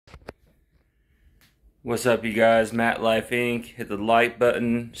What's up, you guys? Matt Life Inc. Hit the like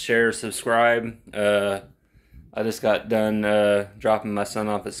button, share, subscribe. I just got done dropping my son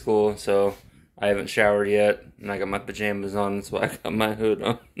off at school, so I haven't showered yet, and I got my pajamas on. That's why I got my hood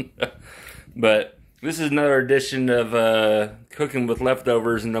on. But this is another edition of cooking with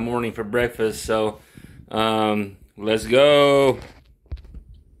leftovers in the morning for breakfast. So let's go.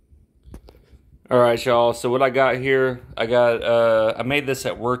 All right, y'all. So what I got here, I made this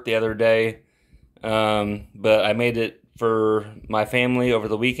at work the other day. But I made it for my family over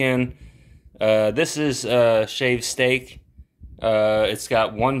the weekend. This is shaved steak. It's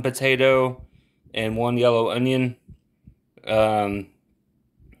got one potato and one yellow onion. So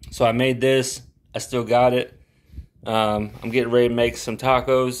I made this. I still got it. I'm getting ready to make some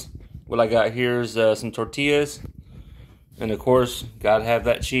tacos. What I got here is some tortillas. And of course, gotta have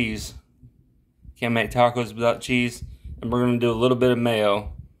that cheese. Can't make tacos without cheese. And we're gonna do a little bit of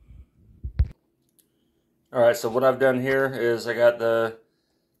mayo. Alright, so what I've done here is I got the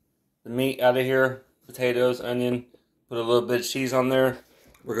meat out of here, potatoes, onion, put a little bit of cheese on there.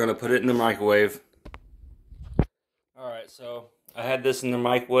 We're going to put it in the microwave. Alright, so I had this in the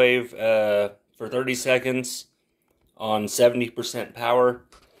microwave for 30 seconds on 70% power.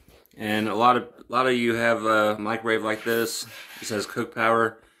 And a lot of you have a microwave like this. It says cook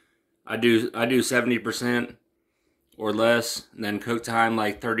power. I do 70% or less, and then cook time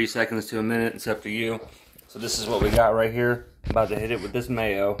like 30 seconds to a minute. It's up to you. So this is what we got right here. I'm about to hit it with this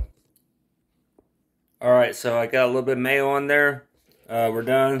mayo. Alright, so I got a little bit of mayo on there. We're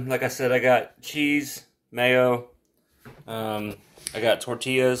done. Like I said, I got cheese, mayo. I got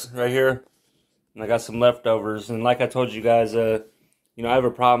tortillas right here. And I got some leftovers. And like I told you guys, I have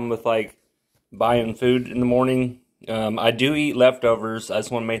a problem with like buying food in the morning. I do eat leftovers. I just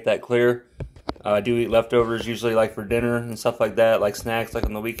want to make that clear. I do eat leftovers usually like for dinner and stuff like that, like snacks like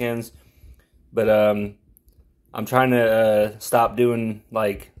on the weekends. But I'm trying to stop doing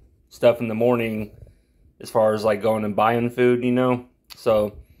like stuff in the morning as far as like going and buying food,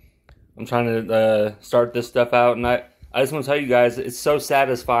 So I'm trying to start this stuff out, and I just want to tell you guys, it's so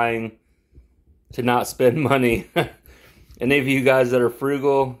satisfying to not spend money. Any of you guys that are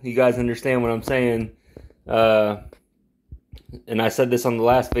frugal, you guys understand what I'm saying. And I said this on the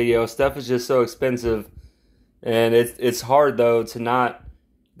last video, stuff is just so expensive, and it's hard though to not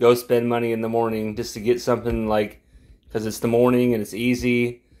go spend money in the morning just to get something, like, because it's the morning and it's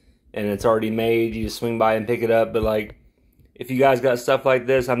easy and it's already made. You just swing by and pick it up. But like, if you guys got stuff like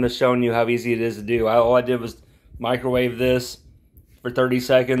this, I'm just showing you how easy it is to do. All I did was microwave this for 30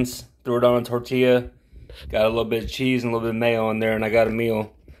 seconds, threw it on a tortilla, got a little bit of cheese and a little bit of mayo on there, and I got a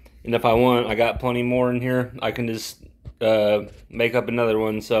meal. And if I want, I got plenty more in here. I can just make up another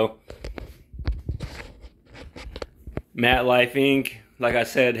one. So Matt Life Inc. Like I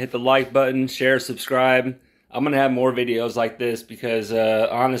said, hit the like button, share, subscribe. I'm going to have more videos like this because,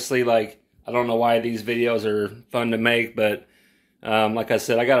 honestly, like, I don't know why these videos are fun to make, but, like I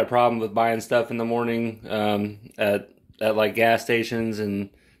said, I got a problem with buying stuff in the morning, at like gas stations and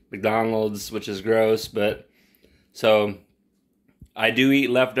McDonald's, which is gross. But, so, I do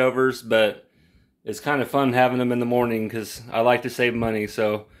eat leftovers, but it's kind of fun having them in the morning because I like to save money.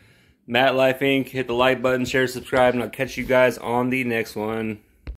 So, Matt Life Inc. Hit the like button, share, subscribe, and I'll catch you guys on the next one.